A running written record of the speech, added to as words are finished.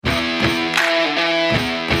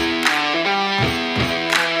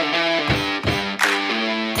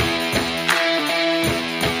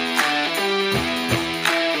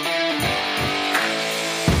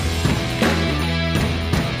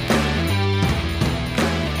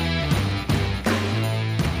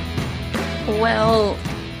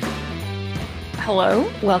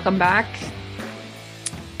Hello, welcome back.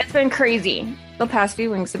 It's been crazy. The past few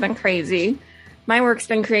weeks have been crazy. My work's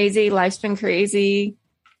been crazy. Life's been crazy.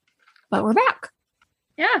 But we're back.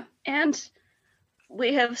 Yeah, and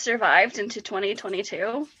we have survived into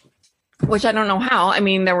 2022. Which I don't know how. I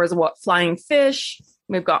mean, there was flying fish.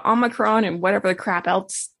 We've got Omicron and whatever the crap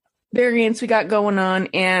else variants we got going on.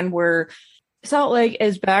 And Salt Lake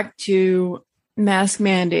is back to mask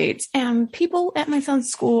mandates. And people at my son's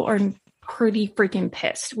school are pretty freaking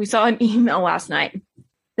pissed. We saw an email last night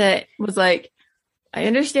that was like, I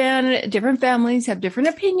understand different families have different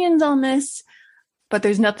opinions on this, but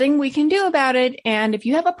there's nothing we can do about it. And if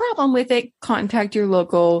you have a problem with it, contact your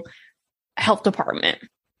local health department.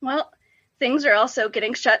 Well, things are also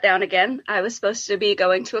getting shut down again. I was supposed to be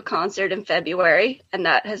going to a concert in February, and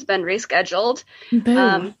that has been rescheduled.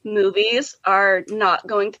 Movies are not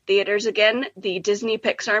going to theaters again. The Disney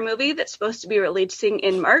Pixar movie that's supposed to be releasing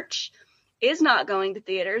in March is not going to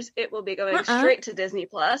theaters. It will be going straight to Disney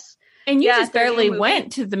Plus. And you just barely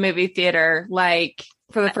went to the movie theater, like,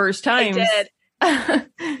 for the first time. I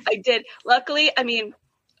did. Luckily, we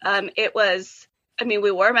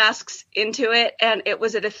wore masks into it, and it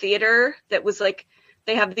was at a theater that was like,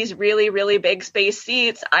 they have these really, really big space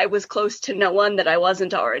seats. I was close to no one that I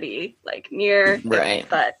wasn't already, like, near. Right.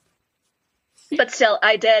 But still,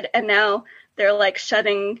 I did. And now they're, like,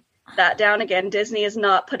 shutting that down again. Disney is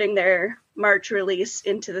not putting their March release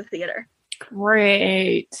into the theater.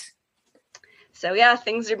 Great. So, yeah,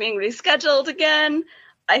 things are being rescheduled again.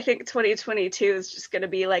 I think 2022 is just going to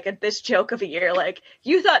be like this joke of a year. Like,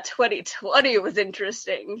 you thought 2020 was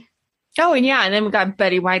interesting. Oh, and yeah, and then we got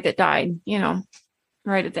Betty White that died,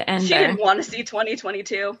 right at the end. She didn't want to see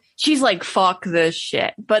 2022. She's like, fuck this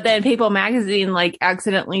shit. But then People Magazine, like,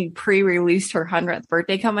 accidentally pre-released her 100th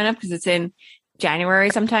birthday coming up because it's in January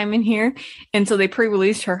sometime in here. And so they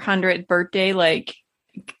pre-released her 100th birthday, like,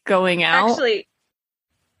 going out. Actually,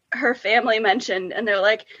 her family mentioned, and they're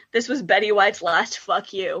like, this was Betty White's last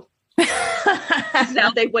fuck you. Now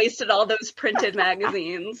they wasted all those printed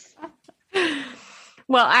magazines.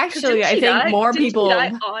 Well, actually, I think more people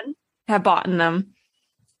have bought them.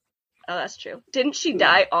 Oh, that's true. Didn't she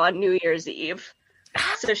die on New Year's Eve?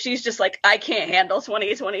 So she's just like, I can't handle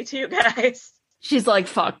 2022, guys. She's like,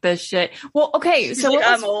 fuck this shit. Well, okay, she's so like,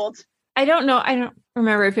 I'm old. I don't know. I don't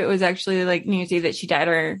remember if it was actually like New Year's Eve that she died,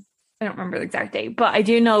 or I don't remember the exact date, but I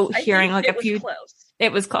do know hearing like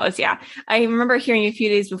it was close. Yeah. I remember hearing a few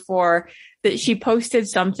days before that she posted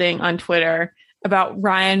something on Twitter about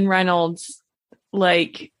Ryan Reynolds,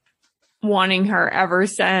 like, wanting her ever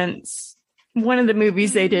since one of the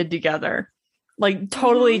movies they did together, like,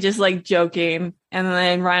 totally just like joking. And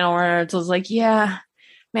then Ryan Reynolds was like, yeah,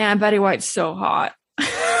 man, Betty White's so hot.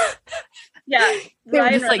 Yeah. They were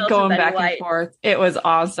just like going back and forth. It was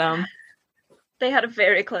awesome. They had a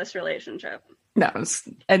very close relationship. That's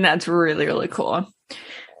really, really cool.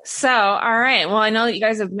 So, all right. Well, I know that you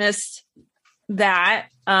guys have missed that.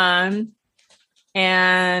 And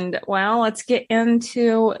well, let's get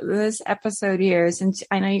into this episode here, since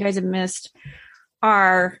I know you guys have missed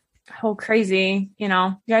our whole crazy, you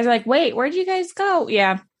guys are like, wait, where'd you guys go?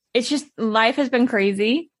 Yeah. It's just, life has been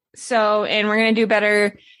crazy. So, and we're going to do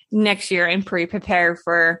better next year and prepare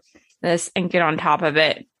for this and get on top of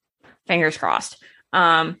it. Fingers crossed.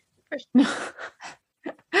 Also,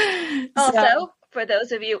 for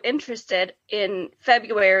those of you interested, in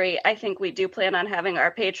February, I think we do plan on having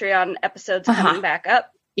our Patreon episodes coming back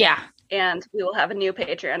up. Yeah. And we will have a new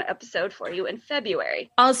Patreon episode for you in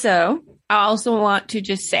February. Also, I also want to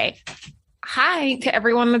just say hi to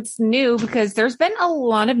everyone that's new, because there's been a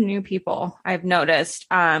lot of new people I've noticed.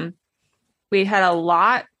 We had a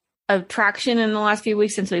lot of traction in the last few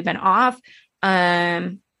weeks since we've been off. We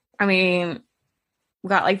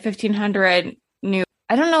got like 1,500 new,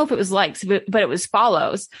 I don't know if it was likes, but it was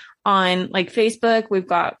follows on like Facebook. We've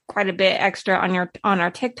got quite a bit extra on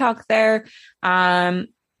our TikTok there. So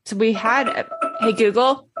we had, hey,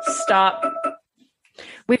 Google, stop.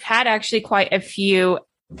 We've had actually quite a few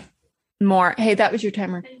more. Hey, that was your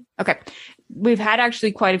timer. Okay. We've had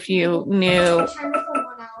actually quite a few new.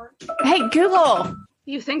 Hey, Google.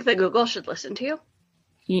 You think that Google should listen to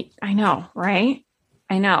you? I know, right?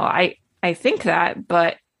 I know. I think that,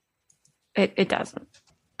 but it doesn't.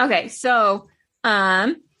 Okay. So,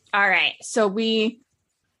 all right. So we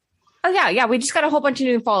just got a whole bunch of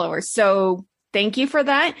new followers. So thank you for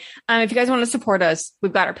that. If you guys want to support us,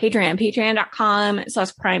 we've got our Patreon,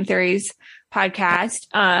 patreon.com/Crime Theories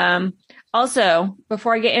podcast. Also,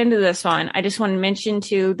 before I get into this one, I just want to mention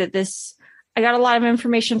too that I got a lot of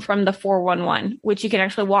information from the 411, which you can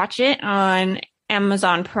actually watch it on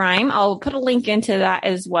Amazon Prime. I'll put a link into that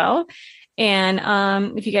as well.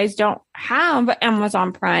 And if you guys don't have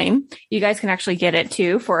Amazon Prime, you guys can actually get it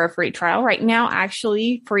too for a free trial. Right now,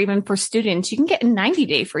 actually, for students, you can get a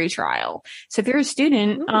 90-day free trial. So if you're a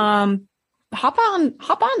student, hop on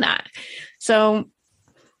that. So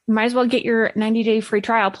you might as well get your 90-day free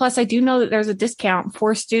trial. Plus, I do know that there's a discount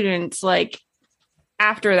for students like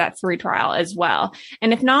after that free trial as well.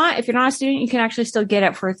 And if you're not a student, you can actually still get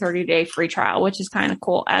it for a 30-day free trial, which is kind of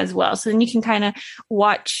cool as well. So then you can kind of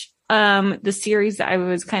watch the series that I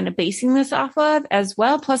was kind of basing this off of as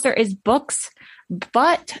well. Plus there is books,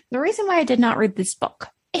 but the reason why I did not read this book,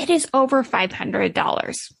 it is over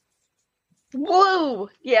 $500. Whoa.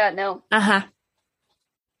 Yeah, no. Uh-huh.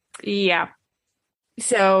 Yeah.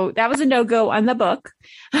 So that was a no-go on the book,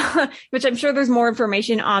 which I'm sure there's more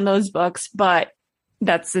information on those books, but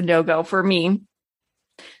that's a no-go for me.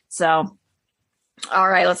 So, all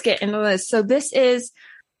right, let's get into this. So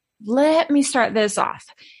let me start this off.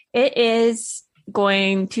 It is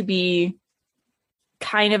going to be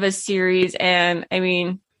kind of a series, and I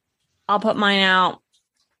mean, I'll put mine out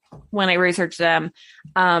when I research them.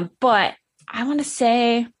 But I want to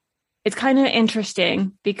say it's kind of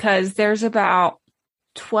interesting because there's about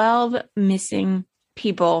 12 missing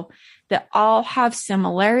people that all have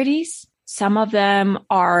similarities. Some of them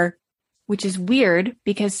are, which is weird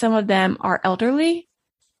because some of them are elderly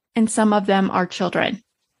and some of them are children.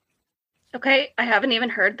 Okay, I haven't even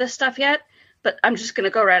heard this stuff yet, but I'm just going to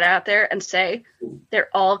go right out there and say they're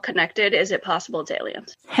all connected. Is it possible it's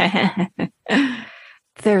aliens?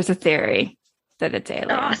 There's a theory that it's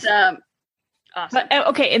aliens. Awesome. But,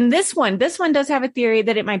 okay, and this one does have a theory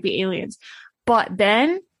that it might be aliens. But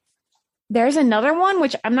then there's another one,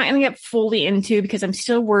 which I'm not going to get fully into because I'm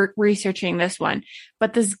still researching this one.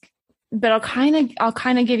 But I'll kind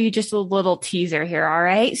of give you just a little teaser here. All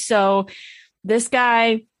right. So this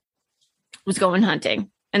guy was going hunting,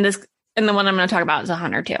 and the one I'm going to talk about is a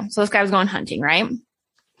hunter too. So this guy was going hunting, right?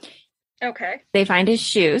 Okay. They find his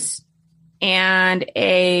shoes and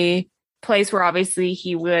a place where obviously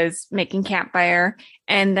he was making campfire,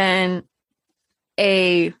 and then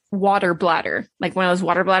a water bladder, like one of those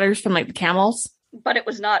water bladders from like the camels. But it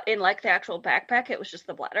was not in like the actual backpack. It was just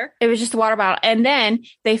the bladder. It was just a water bottle. And then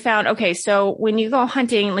they found, okay, so when you go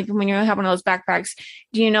hunting, like when you have one of those backpacks,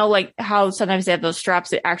 do you know like how sometimes they have those straps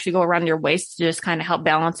that actually go around your waist to just kind of help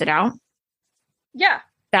balance it out? Yeah.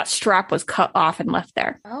 That strap was cut off and left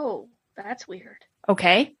there. Oh, that's weird.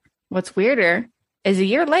 Okay. What's weirder is a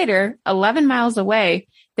year later, 11 miles away,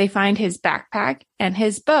 they find his backpack and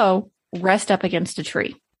his bow rest up against a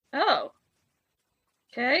tree. Oh.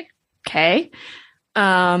 Okay. Okay.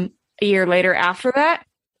 A year later after that,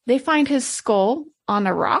 they find his skull on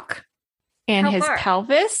a rock and his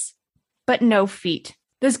pelvis, but no feet.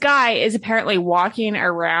 This guy is apparently walking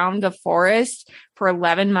around the forest for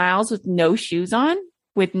 11 miles with no shoes on,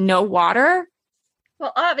 with no water.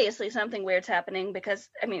 Well, obviously something weird's happening because,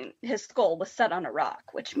 I mean, his skull was set on a rock,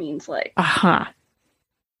 which means like... Uh-huh.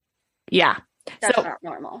 Yeah. That's not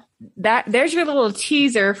normal. There's your little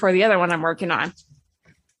teaser for the other one I'm working on.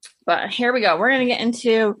 But here we go. We're going to get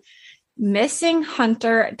into missing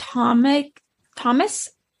hunter Thomas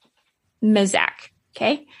Mizak.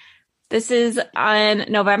 Okay. This is on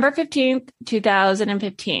November 15th,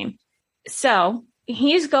 2015. So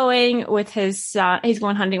he's going with his son. He's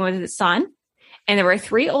going hunting with his son. And there were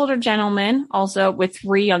 3 older gentlemen also with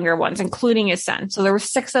 3 younger ones, including his son. So there were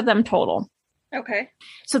 6 of them total. Okay.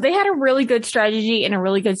 So they had a really good strategy and a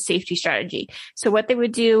really good safety strategy. So what they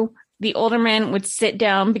would do, the older men would sit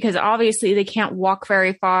down because obviously they can't walk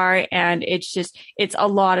very far and it's a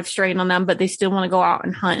lot of strain on them, but they still want to go out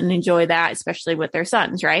and hunt and enjoy that, especially with their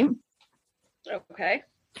sons, right? Okay.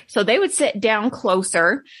 So they would sit down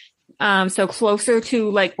closer. So closer to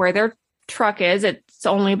like where their truck is. It's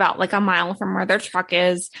only about like a mile from where their truck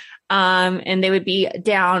is. And they would be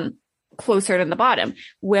down closer to the bottom.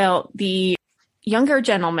 Well, the younger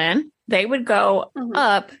gentlemen, they would go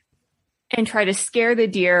up and try to scare the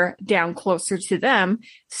deer down closer to them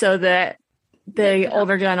so that the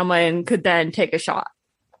older gentleman could then take a shot.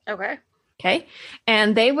 Okay. Okay.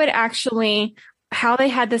 And they would actually, how they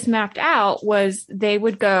had this mapped out was they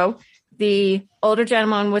would go, the older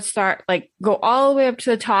gentleman would start like go all the way up to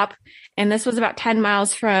the top. And this was about 10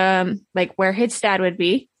 miles from like where his dad would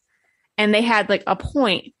be. And they had like a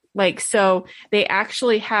point. Like, so they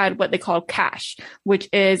actually had what they call cache, which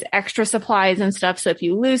is extra supplies and stuff. So if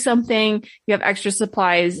you lose something, you have extra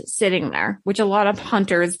supplies sitting there, which a lot of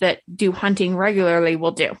hunters that do hunting regularly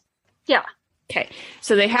will do. Yeah. Okay.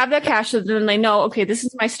 So they have that cache. So then they know, okay, this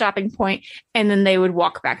is my stopping point. And then they would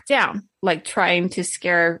walk back down, like trying to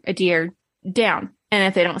scare a deer down. And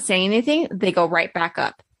if they don't say anything, they go right back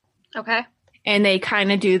up. Okay. And they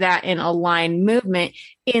kind of do that in a line movement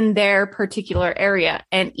in their particular area.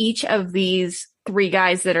 And each of these 3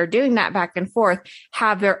 guys that are doing that back and forth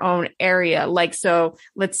have their own area. Like, so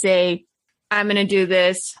let's say I'm going to do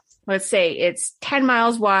this. Let's say it's 10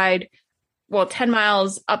 miles wide. Well, 10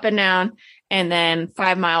 miles up and down and then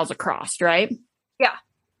 5 miles across, right? Yeah.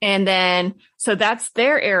 And then, so that's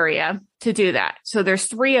their area to do that. So there's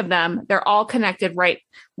 3 of them. They're all connected, right?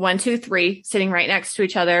 1, 2, 3 sitting right next to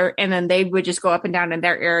each other. And then they would just go up and down in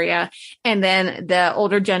their area. And then the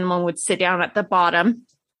older gentleman would sit down at the bottom.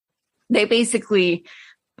 They basically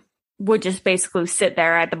would just basically sit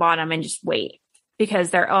there at the bottom and just wait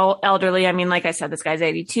because they're all elderly. I mean, like I said, this guy's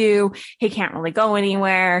 82. He can't really go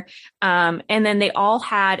anywhere. And then they all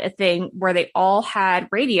had a thing where they all had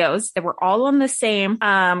radios that were all on the same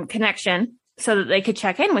connection so that they could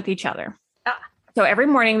check in with each other. So every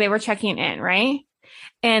morning they were checking in, right?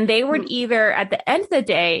 And they would either, at the end of the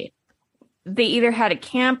day, they either had a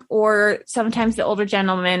camp or sometimes the older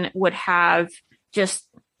gentlemen would have just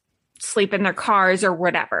sleep in their cars or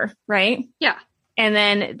whatever, right? Yeah. And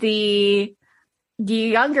then the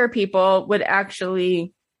younger people would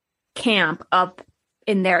actually camp up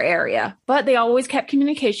in their area, but they always kept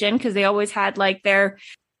communication because they always had like their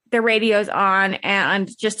radios on, and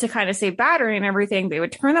just to kind of save battery and everything, they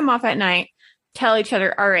would turn them off at night, tell each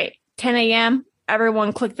other, all right, 10 a.m.,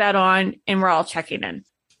 everyone click that on and we're all checking in.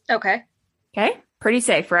 Okay. Okay. Pretty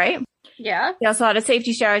safe, right? Yeah. They also had a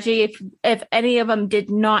safety strategy. If any of them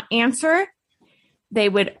did not answer, they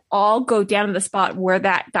would all go down to the spot where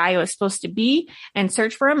that guy was supposed to be and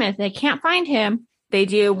search for him. And if they can't find him, they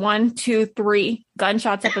do 1, 2, 3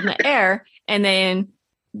 gunshots up in the air. And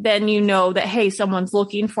then you know that, hey, someone's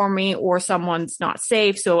looking for me or someone's not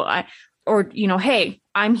safe. So hey,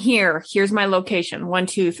 I'm here. Here's my location. 1,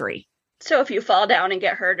 2, 3. So if you fall down and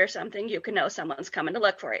get hurt or something, you can know someone's coming to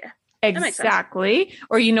look for you. Exactly.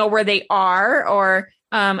 Or you know where they are. Or,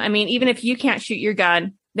 even if you can't shoot your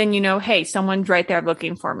gun, then you know, hey, someone's right there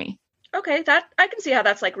looking for me. Okay, that I can see how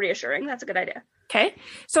that's like reassuring. That's a good idea. Okay.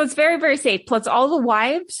 So it's very, very safe. Plus all the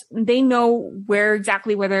wives, they know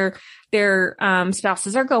exactly where their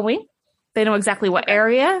spouses are going. They know exactly what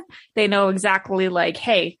area. They know exactly like,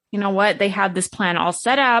 hey, you know what? They have this plan all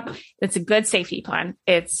set up. It's a good safety plan.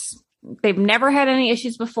 They've never had any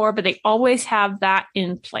issues before, but they always have that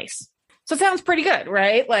in place. So it sounds pretty good,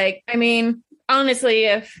 right? Like, honestly,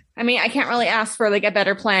 I can't really ask for like a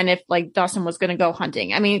better plan if like Dawson was going to go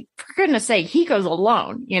hunting. For goodness sake, he goes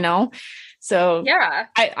alone, So yeah,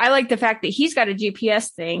 I like the fact that he's got a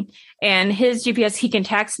GPS thing, and his GPS, he can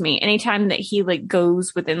text me anytime that he like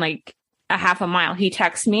goes within like a half a mile. He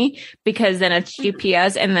texts me because then it's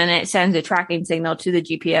GPS and then it sends a tracking signal to the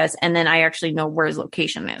GPS. And then I actually know where his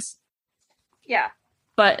location is. Yeah.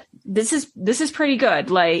 But this is pretty good.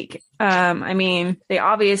 Like, they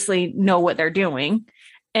obviously know what they're doing.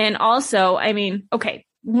 And also, okay,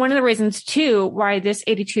 one of the reasons too, why this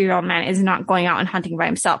 82-year-old man is not going out and hunting by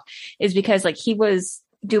himself is because like he was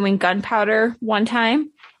doing gunpowder one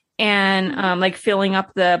time and, like filling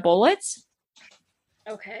up the bullets.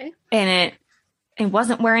 Okay. And it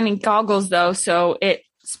wasn't wearing any goggles though. So it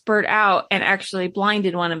spurred out and actually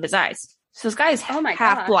blinded one of his eyes. So this guy's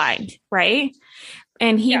half blind, right?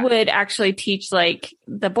 And he would actually teach like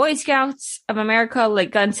the Boy Scouts of America, like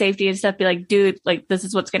gun safety and stuff, be like, dude, like this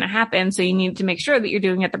is what's going to happen. So you need to make sure that you're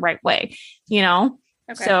doing it the right way, Okay.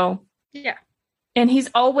 So, yeah. And he's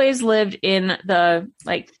always lived in the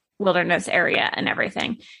like wilderness area and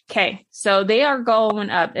everything. Okay. So they are going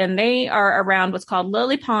up and they are around what's called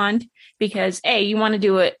Lily Pond because you want to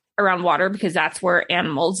do it around water because that's where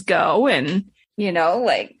animals go and,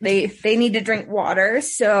 like they need to drink water.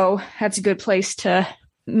 So that's a good place to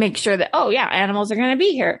make sure that, animals are going to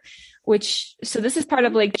be here, so this is part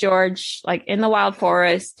of Lake George, like in the wild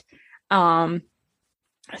forest. That's,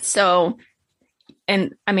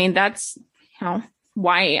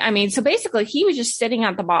 why, so basically he was just sitting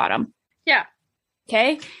at the bottom. Yeah.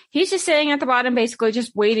 Okay. He's just sitting at the bottom, basically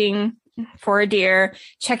just waiting for a deer,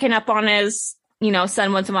 checking up on his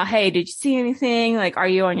son once in a while. Hey, did you see anything? Like, are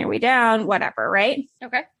you on your way down? Whatever. Right.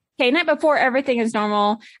 Okay. Okay. Night before, everything is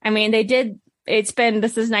normal.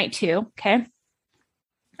 This is night 2. Okay.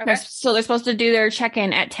 Okay. So they're supposed to do their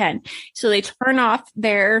check-in at 10. So they turn off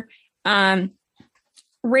their,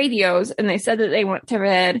 radios and they said that they went to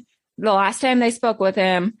bed. The last time they spoke with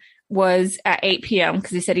him was at 8 p.m.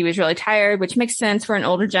 because he said he was really tired, which makes sense for an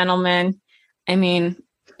older gentleman. I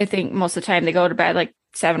think most of the time they go to bed like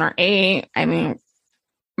 7 or 8.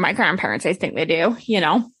 My grandparents, I think they do,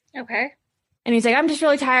 Okay. And he's like, I'm just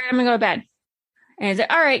really tired. I'm gonna go to bed. And he's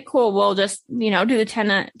like, all right, cool. We'll just, do the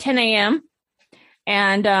 10 a.m.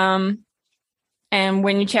 And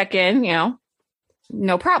when you check in,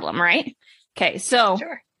 no problem, right? Okay, so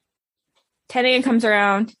Sure. 10 a.m. comes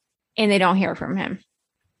around and they don't hear from him.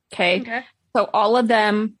 Okay. So all of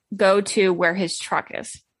them go to where his truck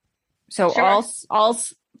is. So Sure. all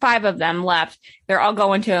 5 of them left. They're all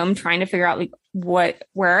going to him, trying to figure out where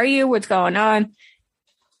are you? What's going on?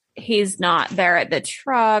 He's not there at the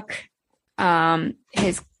truck.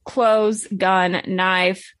 His clothes, gun,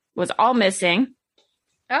 knife was all missing.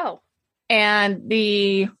 Oh. And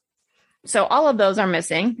so all of those are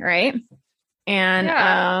missing, right? And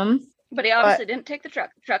yeah. But he obviously didn't take the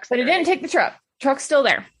truck. But he didn't take the truck. Truck's still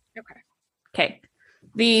there. Okay.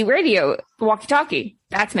 The radio, the walkie-talkie,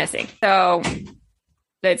 that's missing. So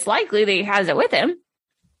it's likely that he has it with him.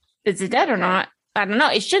 Is it dead or not? I don't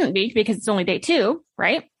know. It shouldn't be because it's only day 2,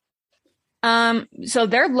 right? So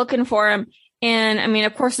they're looking for him. And I mean,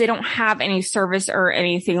 of course, they don't have any service or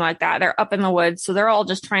anything like that. They're up in the woods. So they're all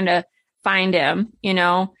just trying to find him,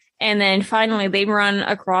 And then finally they run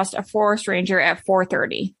across a forest ranger at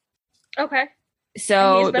 4:30. Okay.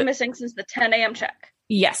 So and he's been missing since the 10 a.m. check.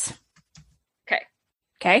 Yes.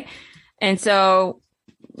 Okay. And so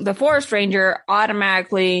the forest ranger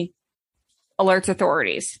automatically alerts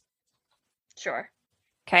authorities. Sure.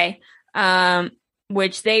 Okay.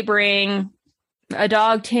 Which they bring a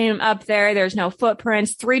dog team up there. There's no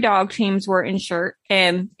footprints. 3 dog teams were in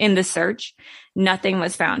the search. Nothing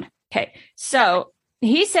was found. Okay. So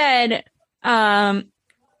he said,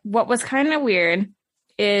 what was kind of weird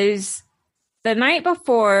is the night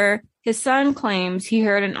before, his son claims he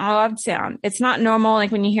heard an odd sound. It's not normal.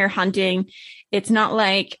 Like when you hear hunting, it's not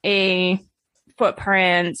like a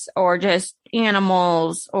footprints or just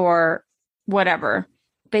animals or whatever.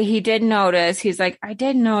 But he did notice, he's like, I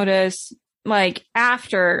did notice, like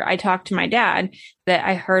after I talked to my dad, that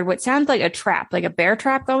I heard what sounds like a trap, like a bear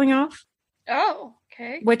trap going off. Oh,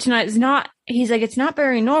 okay. Which is not, he's like, it's not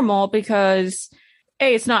very normal because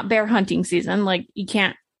it's not bear hunting season. Like you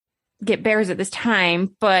can't get bears at this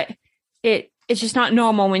time, but it's just not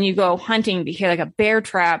normal when you go hunting to hear like a bear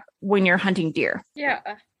trap when you're hunting deer. Yeah.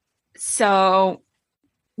 So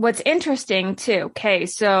what's interesting too. Okay.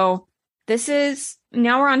 So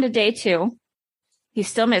now we're on to day 2. He's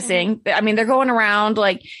still missing. Mm-hmm. I mean, they're going around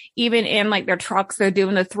like even in like their trucks, they're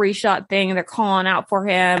doing the 3-shot thing. They're calling out for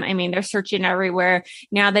him. I mean, they're searching everywhere.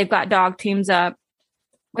 Now they've got dog teams up.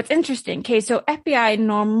 What's interesting. Okay. So FBI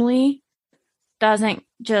normally doesn't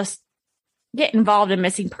just get involved in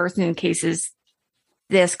missing person cases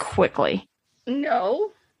this quickly.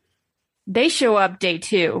 No. They show up day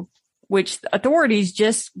 2, which authorities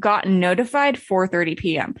just gotten notified 4:30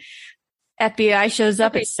 p.m. FBI shows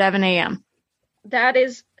up at 7 a.m. That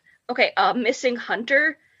is okay. A missing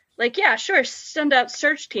hunter, like, yeah, sure, send out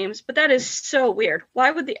search teams, but that is so weird.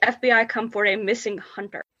 Why would the FBI come for a missing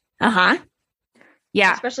hunter?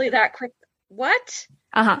 Yeah. Especially that quick. What?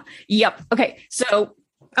 Yep. Okay. So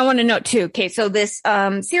I want to note too. Okay. So this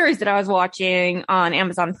series that I was watching on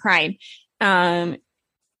Amazon Prime,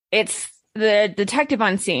 it's the Detective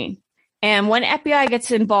Unseen. And when FBI gets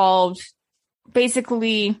involved,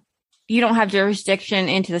 basically you don't have jurisdiction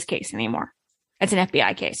into this case anymore. It's an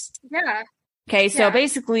FBI case. Yeah. Okay. So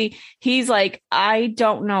basically he's like, I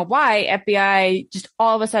don't know why FBI just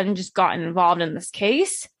all of a sudden just got involved in this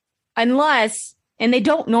case and they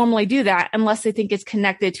don't normally do that unless they think it's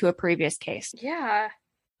connected to a previous case. Yeah.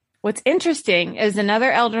 What's interesting is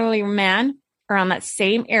another elderly man around that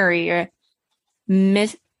same area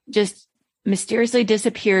just mysteriously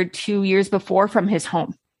disappeared 2 years before from his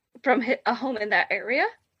home. From a home in that area?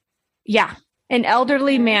 Yeah. An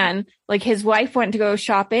elderly man, like his wife went to go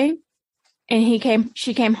shopping and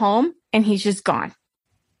she came home and he's just gone.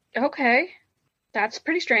 Okay. That's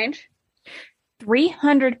pretty strange.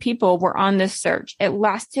 300 people were on this search. It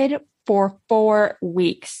lasted for 4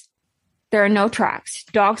 weeks. There are no tracks.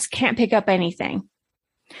 Dogs can't pick up anything.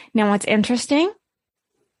 Now, what's interesting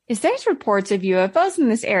is there's reports of UFOs in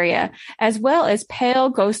this area, as well as pale,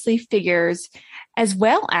 ghostly figures, as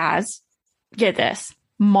well as, get this,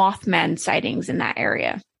 Mothman sightings in that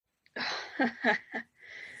area.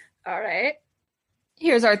 All right.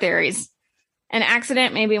 Here's our theories. An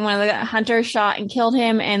accident, maybe one of the hunters shot and killed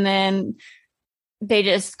him, and then they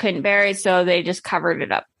just couldn't bury it, so they just covered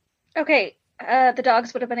it up. Okay. The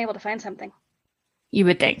dogs would have been able to find something. You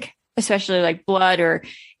would think, especially like blood or,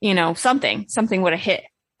 something would have hit.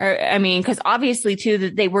 Or, I mean, because obviously too,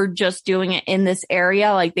 that they were just doing it in this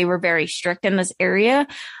area. Like they were very strict in this area.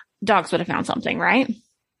 Dogs would have found something, right?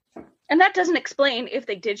 And that doesn't explain if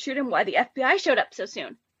they did shoot him, why the FBI showed up so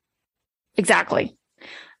soon. Exactly.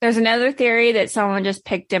 There's another theory that someone just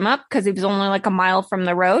picked him up because he was only like a mile from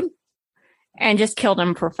the road. and just killed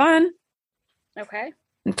them for fun. Okay.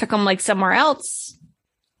 And took them like somewhere else.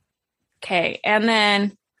 Okay. And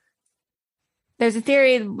then there's a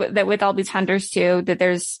theory that with all these hunters too, that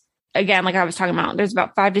there's, again, like I was talking about, there's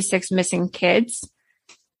about 5 to 6 missing kids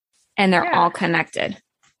and they're all connected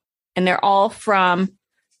and they're all from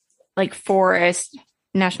like forest,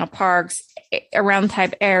 national parks, around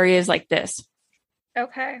type areas like this.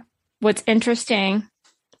 Okay. What's interesting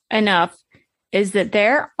enough is that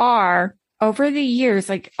there are over the years,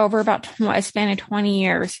 like over about a span of 20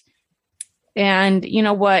 years. And you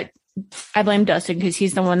know what? I blame Dustin because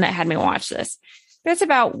he's the one that had me watch this. There's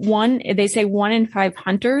about they say 1 in 5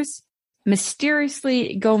 hunters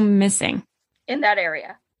mysteriously go missing. In that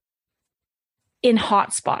area. In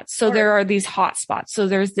hot spots. So there are these hot spots. So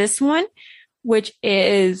there's this one, which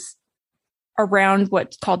is around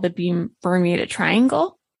what's called the Bermuda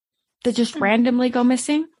Triangle that just randomly go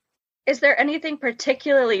missing. Is there anything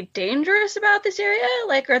particularly dangerous about this area?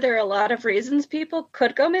 Like, are there a lot of reasons people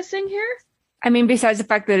could go missing here? I mean, besides the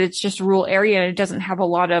fact that it's just a rural area and it doesn't have a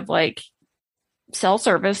lot of like cell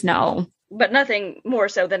service, no. But nothing more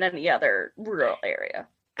so than any other rural area.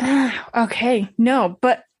 Okay, no,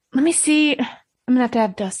 but let me see. I'm going to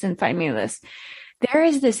have Dustin find me this. There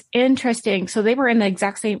is this interesting, so they were in the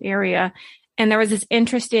exact same area and there was this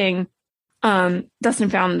interesting, Dustin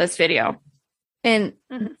found this video. And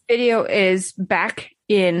the video is back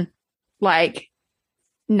in like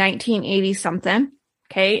 1980 something.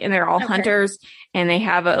 Okay. And they're all hunters and they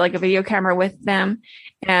have a video camera with them.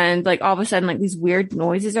 And like all of a sudden, like these weird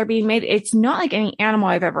noises are being made. It's not like any animal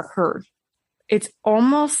I've ever heard. It's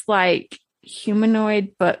almost like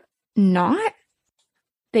humanoid, but not.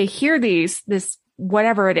 They hear this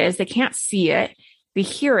whatever it is. They can't see it. They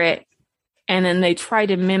hear it. And then they try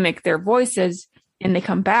to mimic their voices. And they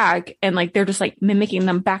come back and like they're just like mimicking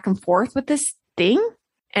them back and forth with this thing.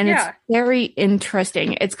 And it's very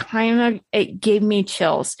interesting. It's it gave me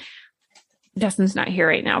chills. Dustin's not here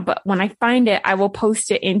right now, but when I find it, I will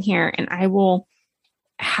post it in here and I will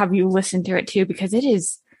have you listen to it too, because it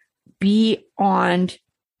is beyond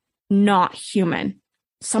not human.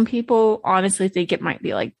 Some people honestly think it might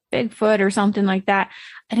be like Bigfoot or something like that.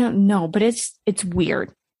 I don't know, but it's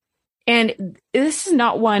weird. And this is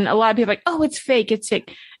not one, a lot of people are like, oh, it's fake. It's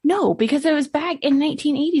fake. No, because it was back in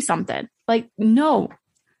 1980 something. Like, no,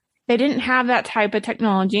 they didn't have that type of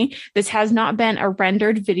technology. This has not been a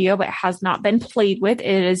rendered video, but it has not been played with.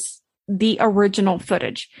 It is the original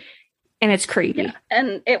footage and it's creepy. Yeah,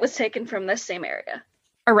 and it was taken from this same area.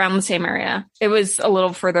 Around the same area. It was a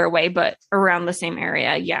little further away, but around the same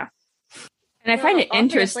area. Yeah. And I find it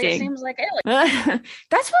interesting. It seems like alien.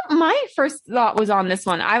 That's what my first thought was on this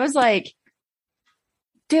one. I was like,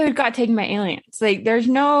 dude got taken by aliens. Like, there's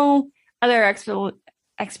no other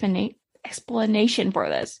explanation for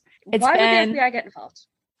this. Why would the FBI get involved?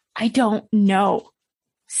 I don't know.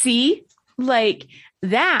 See? Like,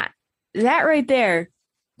 that right there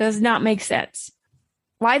does not make sense.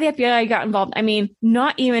 Why the FBI got involved? I mean,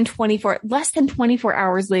 not even less than 24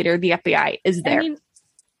 hours later, the FBI is there. I mean,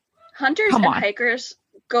 hunters and hikers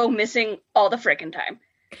go missing all the freaking time.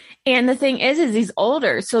 And the thing is he's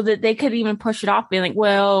older, so that they could even push it off, being like,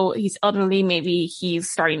 well, he's elderly, maybe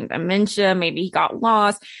he's starting dementia, maybe he got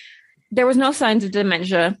lost. There was no signs of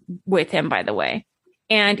dementia with him, by the way.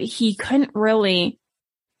 And he couldn't really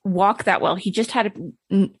walk that well. He just had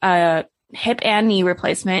a hip and knee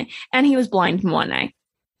replacement, and he was blind in one eye.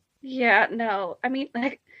 Yeah, no. I mean,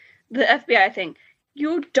 like, the FBI thing,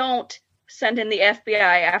 you don't send in the FBI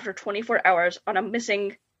after 24 hours on a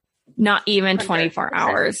missing... Not even 24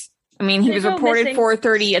 hours. I mean, he was reported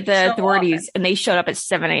 4:30 at the authorities, and they showed up at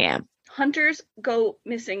 7 a.m. Hunters go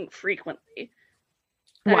missing frequently.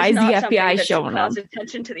 Why is the FBI showing up?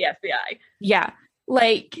 Attention to the FBI. Yeah.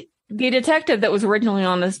 Like, the detective that was originally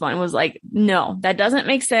on this one was like, no, that doesn't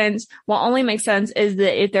make sense. What only makes sense is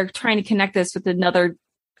that if they're trying to connect this with a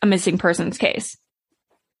missing person's case.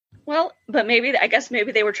 Well, but I guess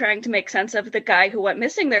they were trying to make sense of the guy who went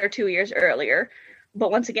missing there 2 years earlier. But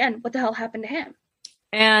once again, what the hell happened to him?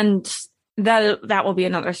 And that will be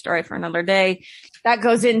another story for another day. That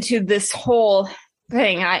goes into this whole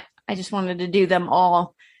thing. I just wanted to do them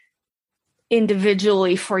all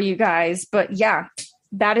individually for you guys. But yeah,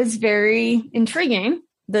 that is very intriguing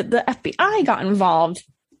that the FBI got involved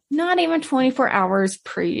not even 24 hours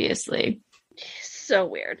previously. So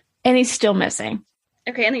weird. And he's still missing.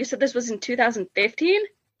 Okay, and you said this was in 2015?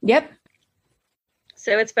 Yep.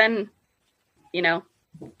 So it's been,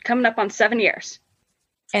 coming up on 7 years.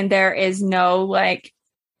 And there is no,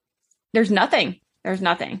 there's nothing. There's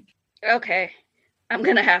nothing. Okay. I'm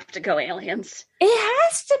going to have to go aliens. It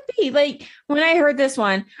has to be. Like, when I heard this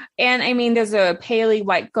one, and I mean, there's a paley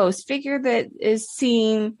white ghost figure that is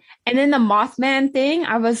seen, and then the Mothman thing,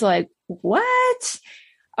 I was like, what?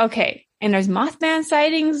 Okay. And there's Mothman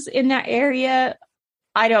sightings in that area.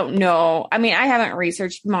 I don't know. I mean, I haven't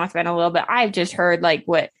researched Mothman a little bit. I've just heard like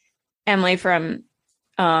what Emily from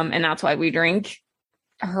And That's Why We Drink,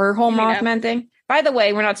 her whole Mothman thing. By the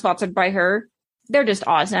way, we're not sponsored by her. They're just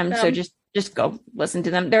awesome. So just go listen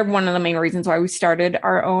to them. They're one of the main reasons why we started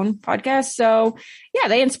our own podcast. So yeah,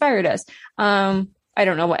 they inspired us. I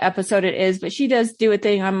don't know what episode it is, but she does do a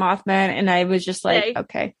thing on Mothman. And I was just like,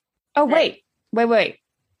 okay. Oh, wait.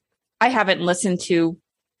 I haven't listened to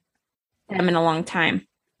them in a long time.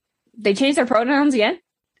 They changed their pronouns again?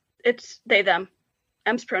 It's they, them.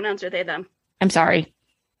 M's pronouns are they, them. I'm sorry.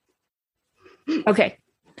 Okay.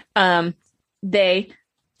 They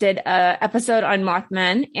did a episode on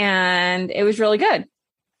Mothman and it was really good.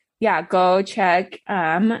 Yeah, go check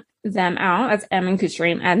them out. That's M and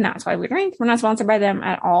Kustream, and That's Why We Drink. We're not sponsored by them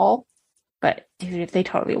at all. But dude, if they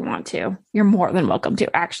totally want to, you're more than welcome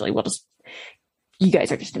to. Actually, you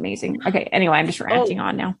guys are just amazing. Okay, anyway, I'm just ranting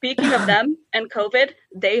on now. Speaking of them and COVID,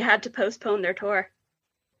 they had to postpone their tour.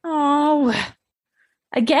 Oh,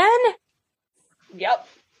 again? Yep.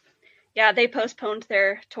 Yeah, they postponed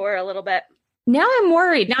their tour a little bit. Now I'm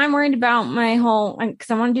worried. Now I'm worried about my whole,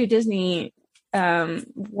 because I want to do Disney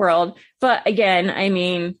World. But again, I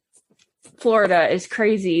mean, Florida is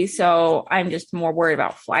crazy. So I'm just more worried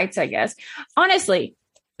about flights, I guess. Honestly,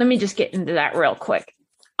 let me just get into that real quick.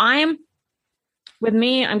 I'm going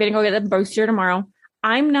to go get the booster tomorrow.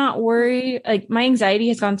 I'm not worried. Like, my anxiety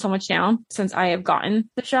has gone so much down since I have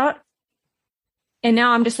gotten the shot. And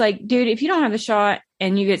now I'm just like, dude, if you don't have the shot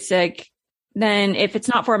and you get sick, then if it's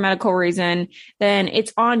not for a medical reason, then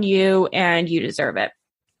it's on you and you deserve it.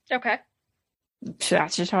 Okay. So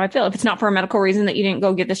that's just how I feel. If it's not for a medical reason that you didn't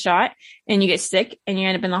go get the shot and you get sick and you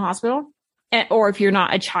end up in the hospital, or if you're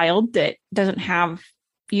not a child that you don't have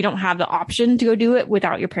the option to go do it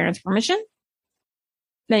without your parents' permission,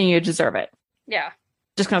 then you deserve it. Yeah.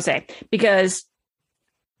 Just gonna say, because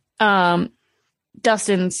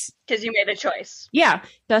Dustin's, because you made a choice. Yeah.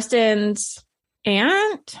 Dustin's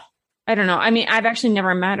aunt, I don't know. I mean, I've actually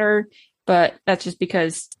never met her, but that's just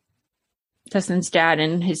because Dustin's dad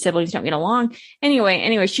and his siblings don't get along.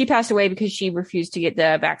 Anyway, she passed away because she refused to get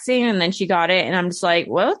the vaccine, and then she got it. And I'm just like,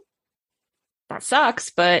 well, that sucks,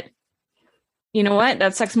 but you know what?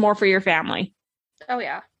 That sucks more for your family. Oh,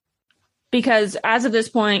 yeah. Because as of this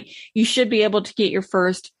point, you should be able to get your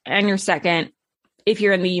first and your second if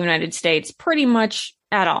you're in the United States, pretty much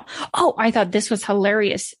at all. Oh, I thought this was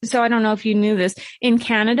hilarious. So I don't know if you knew this. In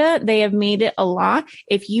Canada, they have made it a law.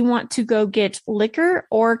 If you want to go get liquor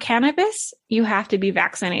or cannabis, you have to be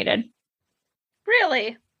vaccinated.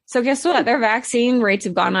 Really? So guess what? Their vaccine rates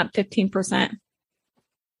have gone up 15%.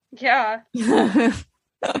 Yeah.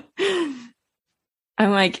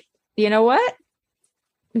 I'm like, you know what?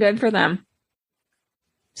 Good for them.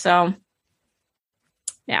 So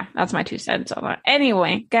yeah, that's my 2 cents on that.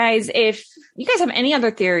 Anyway, guys, if you guys have any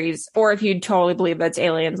other theories, or if you totally believe that's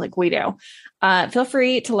aliens like we do, feel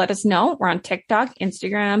free to let us know. We're on TikTok,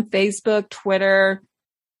 Instagram, Facebook, Twitter.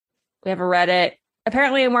 We have a Reddit.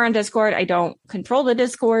 Apparently we're on Discord. I don't control the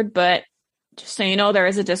Discord, but just so you know, there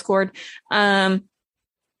is a Discord. We're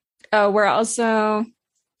also,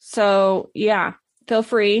 so yeah, feel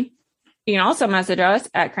free. You can also message us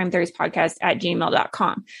at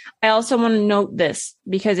crimetheoriespodcast@gmail.com. I also want to note this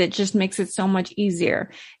because it just makes it so much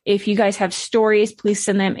easier. If you guys have stories, please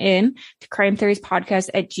send them in to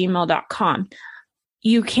crimetheoriespodcast@gmail.com.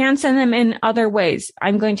 You can send them in other ways.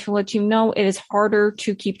 I'm going to let you know it is harder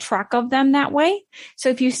to keep track of them that way. So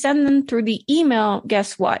if you send them through the email,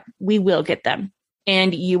 guess what? We will get them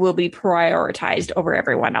and you will be prioritized over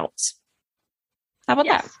everyone else. How about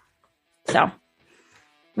that? So,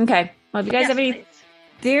 okay. Well, if you guys have any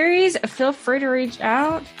theories, feel free to reach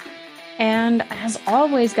out. And as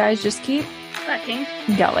always, guys, just keep fucking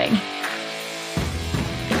going.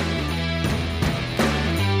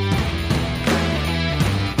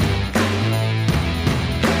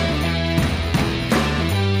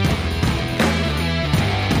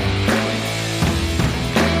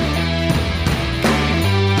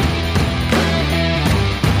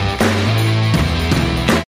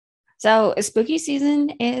 So spooky season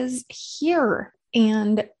is here,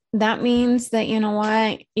 and that means that, you know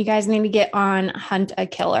what, you guys need to get on Hunt a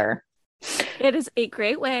Killer. It is a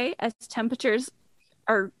great way, as temperatures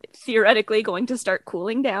are theoretically going to start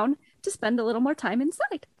cooling down, to spend a little more time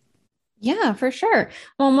inside. Yeah, for sure.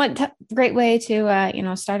 Well, what great way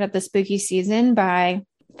to, start up the spooky season by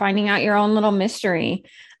finding out your own little mystery.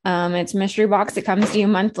 It's a mystery box that comes to you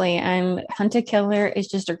monthly, and Hunt a Killer is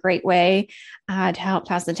just a great way to help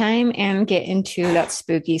pass the time and get into that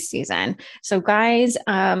spooky season. So guys,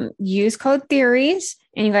 use code Theories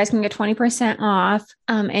and you guys can get 20% off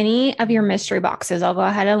any of your mystery boxes. I'll go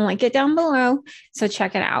ahead and link it down below. So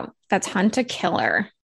check it out. That's Hunt a Killer.